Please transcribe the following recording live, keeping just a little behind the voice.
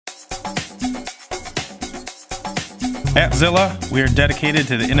At Zilla, we are dedicated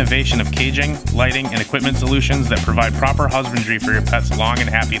to the innovation of caging, lighting, and equipment solutions that provide proper husbandry for your pet's long and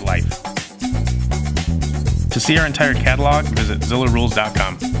happy life. To see our entire catalog, visit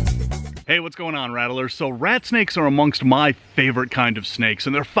zillarules.com. Hey, what's going on, Rattlers? So rat snakes are amongst my favorite kind of snakes,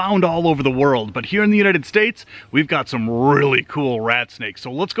 and they're found all over the world. But here in the United States, we've got some really cool rat snakes.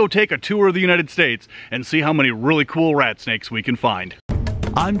 So let's go take a tour of the United States and see how many really cool rat snakes we can find.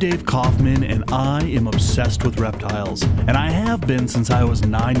 I'm Dāv Kaufman, and I am obsessed with reptiles, and I have been since I was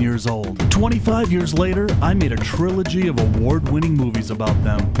 9 years old. 25 years later, I made a trilogy of award-winning movies about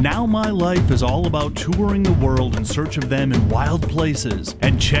them. Now my life is all about touring the world in search of them in wild places,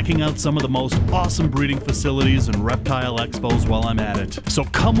 and checking out some of the most awesome breeding facilities and reptile expos while I'm at it. So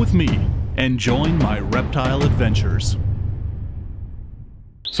come with me and join my Reptile Adventures.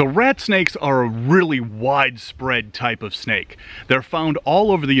 So rat snakes are a really widespread type of snake. They're found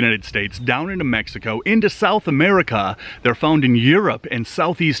all over the United States, down into Mexico, into South America. They're found in Europe and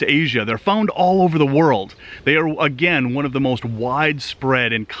Southeast Asia. They're found all over the world. They are, again, one of the most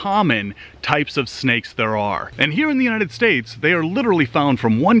widespread and common types of snakes there are. And here in the United States, they are literally found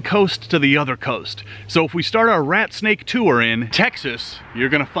from one coast to the other coast. So if we start our rat snake tour in Texas, you're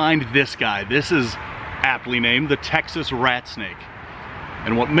gonna find this guy. This is aptly named the Texas rat snake.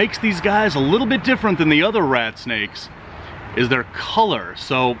 And what makes these guys a little bit different than the other rat snakes is their color.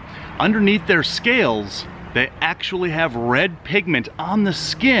 So underneath their scales, they actually have red pigment on the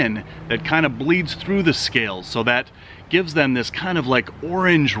skin that kind of bleeds through the scales. So that gives them this kind of like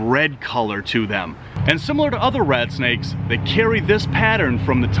orange-red color to them. And similar to other rat snakes, they carry this pattern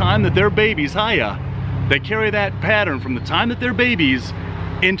from the time that they're babies. They carry that pattern from the time that they're babies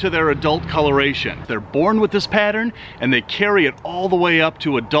into their adult coloration. They're born with this pattern and they carry it all the way up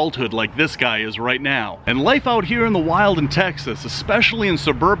to adulthood like this guy is right now. And life out here in the wild in Texas, especially in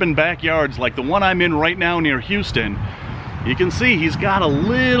suburban backyards like the one I'm in right now near Houston, you can see he's got a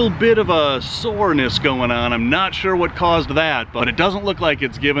little bit of a soreness going on. I'm not sure what caused that, but it doesn't look like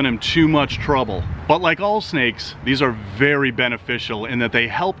it's given him too much trouble. But like all snakes, these are very beneficial in that they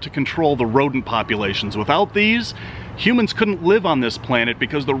help to control the rodent populations. Without these, humans couldn't live on this planet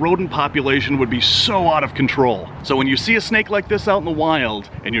because the rodent population would be so out of control. So when you see a snake like this out in the wild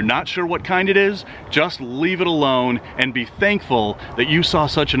and you're not sure what kind it is, just leave it alone and be thankful that you saw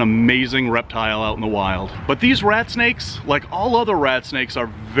such an amazing reptile out in the wild. But these rat snakes, like all other rat snakes, are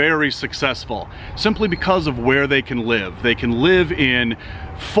very successful simply because of where they can live. They can live in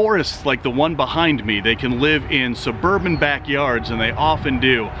forests like the one behind me. They can live in suburban backyards, and they often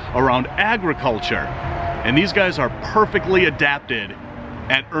do, around agriculture. And these guys are perfectly adapted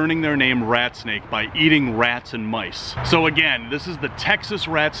at earning their name rat snake by eating rats and mice. So again, this is the Texas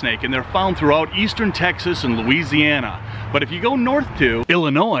rat snake, and they're found throughout eastern Texas and Louisiana. But if you go north to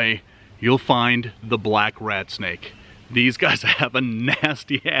Illinois, you'll find the black rat snake. These guys have a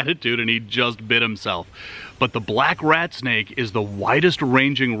nasty attitude, and he just bit himself. But the black rat snake is the widest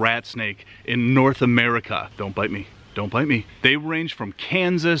ranging rat snake in North America. Don't bite me. Don't bite me. They range from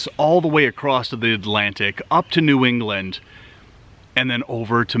Kansas all the way across to the Atlantic, up to New England, and then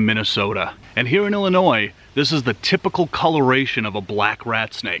over to Minnesota. And here in Illinois, this is the typical coloration of a black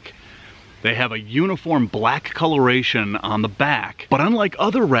rat snake. They have a uniform black coloration on the back. But unlike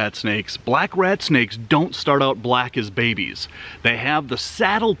other rat snakes, black rat snakes don't start out black as babies. They have the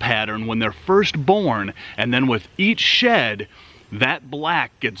saddle pattern when they're first born, and then with each shed, that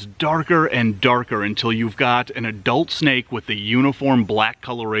black gets darker and darker until you've got an adult snake with the uniform black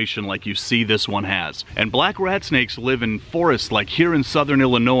coloration like you see this one has. And black rat snakes live in forests like here in southern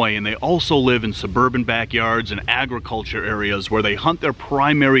Illinois, and they also live in suburban backyards and agriculture areas where they hunt their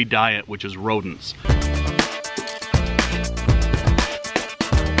primary diet, which is rodents.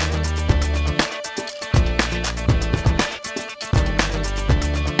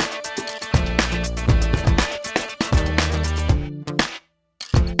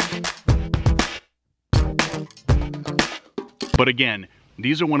 But again,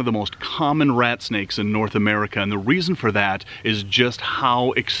 these are one of the most common rat snakes in North America, and the reason for that is just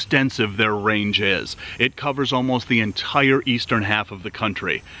how extensive their range is. It covers almost the entire eastern half of the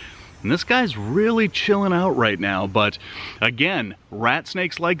country. And this guy's really chilling out right now, but again, rat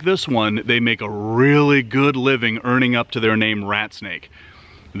snakes like this one, they make a really good living earning up to their name rat snake.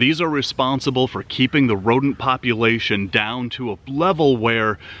 These are responsible for keeping the rodent population down to a level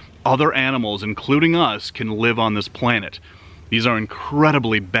where other animals, including us, can live on this planet. These are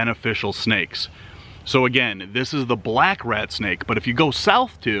incredibly beneficial snakes. So again, this is the black rat snake, but if you go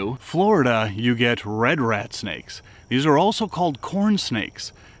south to Florida, you get red rat snakes. These are also called corn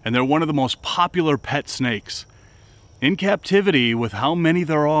snakes, and they're one of the most popular pet snakes. In captivity, with how many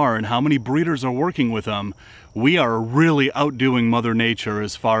there are and how many breeders are working with them, we are really outdoing Mother Nature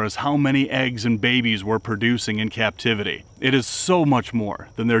as far as how many eggs and babies we're producing in captivity. It is so much more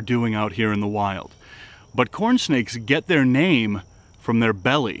than they're doing out here in the wild. But corn snakes get their name from their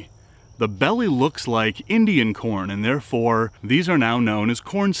belly. The belly looks like Indian corn, and therefore these are now known as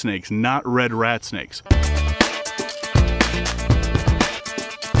corn snakes, not red rat snakes.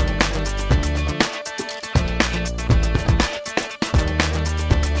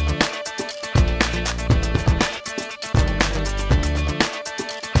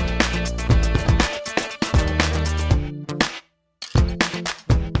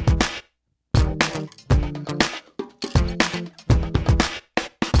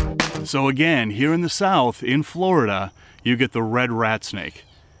 So again, here in the south, in Florida, you get the red rat snake.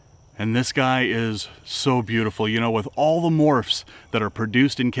 And this guy is so beautiful. You know, with all the morphs that are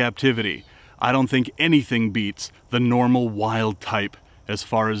produced in captivity, I don't think anything beats the normal wild type as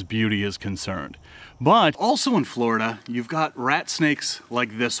far as beauty is concerned. But also in Florida, you've got rat snakes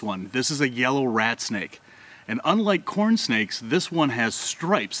like this one. This is a yellow rat snake. And unlike corn snakes, this one has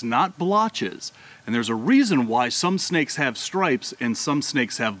stripes, not blotches. And there's a reason why some snakes have stripes and some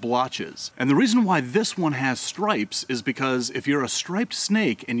snakes have blotches. And the reason why this one has stripes is because if you're a striped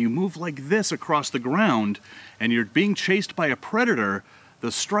snake and you move like this across the ground and you're being chased by a predator,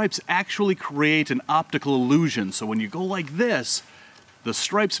 the stripes actually create an optical illusion. So when you go like this, the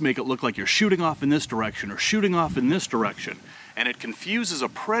stripes make it look like you're shooting off in this direction or shooting off in this direction. And it confuses a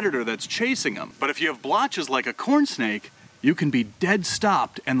predator that's chasing them. But if you have blotches like a corn snake, you can be dead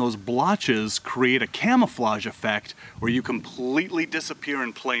stopped, and those blotches create a camouflage effect where you completely disappear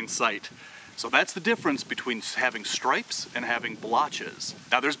in plain sight. So that's the difference between having stripes and having blotches.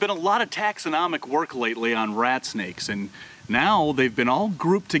 Now there's been a lot of taxonomic work lately on rat snakes, and now they've been all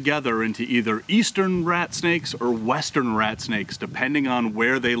grouped together into either eastern rat snakes or western rat snakes, depending on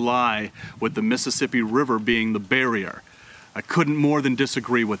where they lie, with the Mississippi River being the barrier. I couldn't more than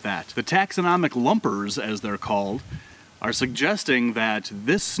disagree with that. The taxonomic lumpers, as they're called, are suggesting that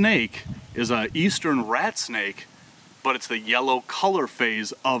this snake is an eastern rat snake, but it's the yellow color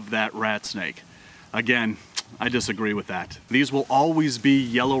phase of that rat snake. Again, I disagree with that. These will always be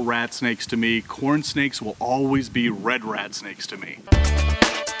yellow rat snakes to me. Corn snakes will always be red rat snakes to me.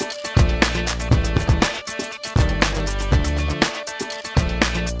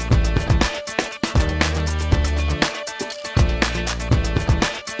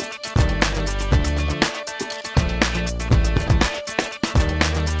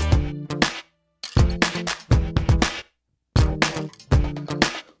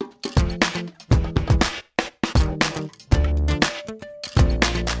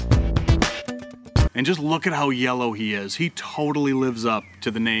 And just look at how yellow he is. He totally lives up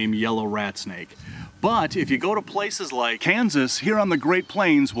to the name yellow rat snake. But if you go to places like Kansas, here on the Great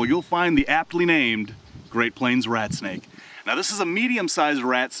Plains, well, you'll find the aptly named Great Plains rat snake. Now this is a medium-sized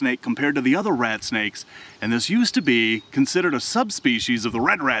rat snake compared to the other rat snakes, and this used to be considered a subspecies of the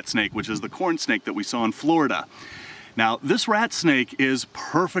red rat snake, which is the corn snake that we saw in Florida. Now, this rat snake is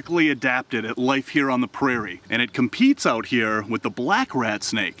perfectly adapted at life here on the prairie, and it competes out here with the black rat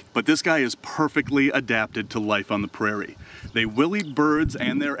snake, but this guy is perfectly adapted to life on the prairie. They will eat birds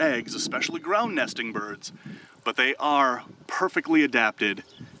and their eggs, especially ground nesting birds, but they are perfectly adapted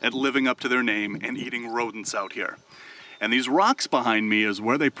at living up to their name and eating rodents out here. And these rocks behind me is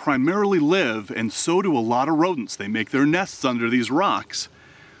where they primarily live, and so do a lot of rodents. They make their nests under these rocks.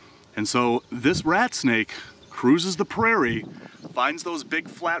 And so this rat snake cruises the prairie, finds those big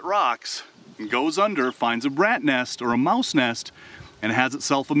flat rocks, and goes under, finds a rat nest or a mouse nest, and has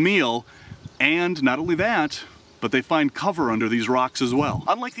itself a meal. And not only that, but they find cover under these rocks as well.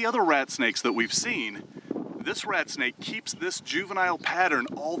 Unlike the other rat snakes that we've seen, this rat snake keeps this juvenile pattern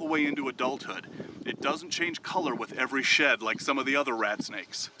all the way into adulthood. It doesn't change color with every shed like some of the other rat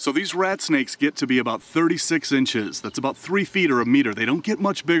snakes. So these rat snakes get to be about 36 inches. That's about 3 feet or a meter. They don't get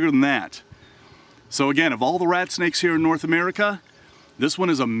much bigger than that. So again, of all the rat snakes here in North America, this one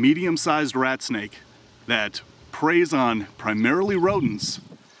is a medium-sized rat snake that preys on primarily rodents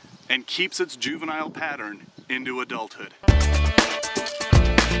and keeps its juvenile pattern into adulthood.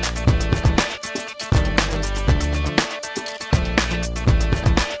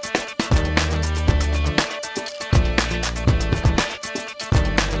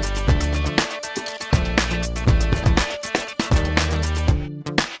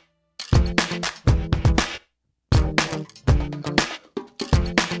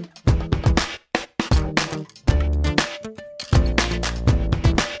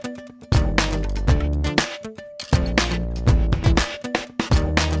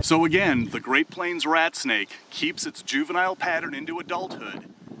 So again, the Great Plains rat snake keeps its juvenile pattern into adulthood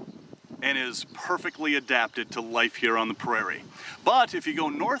and is perfectly adapted to life here on the prairie. But if you go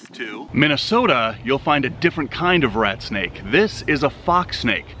north to Minnesota, you'll find a different kind of rat snake. This is a fox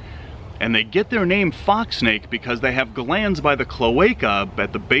snake. And they get their name fox snake because they have glands by the cloaca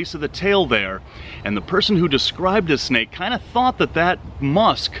at the base of the tail there. And the person who described this snake kind of thought that that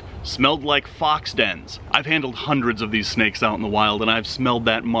musk smelled like fox dens. I've handled hundreds of these snakes out in the wild and I've smelled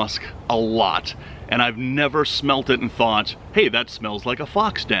that musk a lot. And I've never smelt it and thought, hey, that smells like a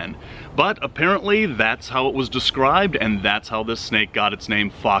fox den. But apparently that's how it was described, and that's how this snake got its name,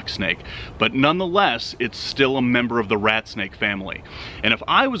 fox snake. But nonetheless, it's still a member of the rat snake family. And if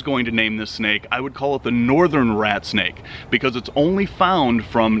I was going to name this snake, I would call it the northern rat snake, because it's only found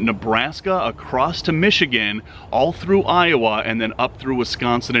from Nebraska across to Michigan, all through Iowa, and then up through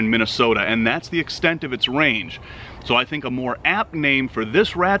Wisconsin and Minnesota, and that's the extent of its range. So I think a more apt name for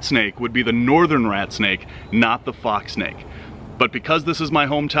this rat snake would be the northern rat snake, not the fox snake. But because this is my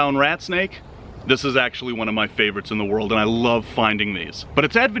hometown rat snake, this is actually one of my favorites in the world, and I love finding these. But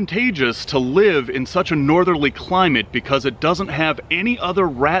it's advantageous to live in such a northerly climate because it doesn't have any other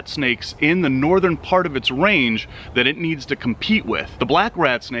rat snakes in the northern part of its range that it needs to compete with. The black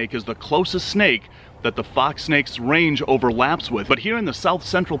rat snake is the closest snake that the fox snake's range overlaps with. But here in the south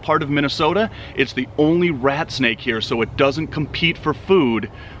central part of Minnesota, it's the only rat snake here, so it doesn't compete for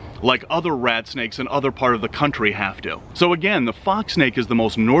food like other rat snakes in other part of the country have to. So again, the fox snake is the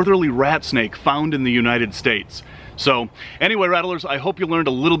most northerly rat snake found in the United States. So anyway, rattlers, I hope you learned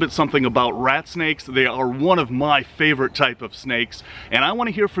a little bit something about rat snakes. They are one of my favorite type of snakes, and I want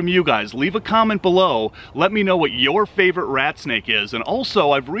to hear from you guys. Leave a comment below. Let me know what your favorite rat snake is. And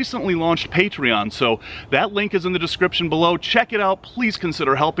also, I've recently launched Patreon, so that link is in the description below. Check it out. Please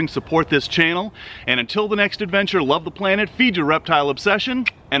consider helping support this channel. And until the next adventure, love the planet, feed your reptile obsession,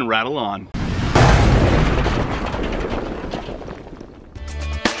 and rattle on.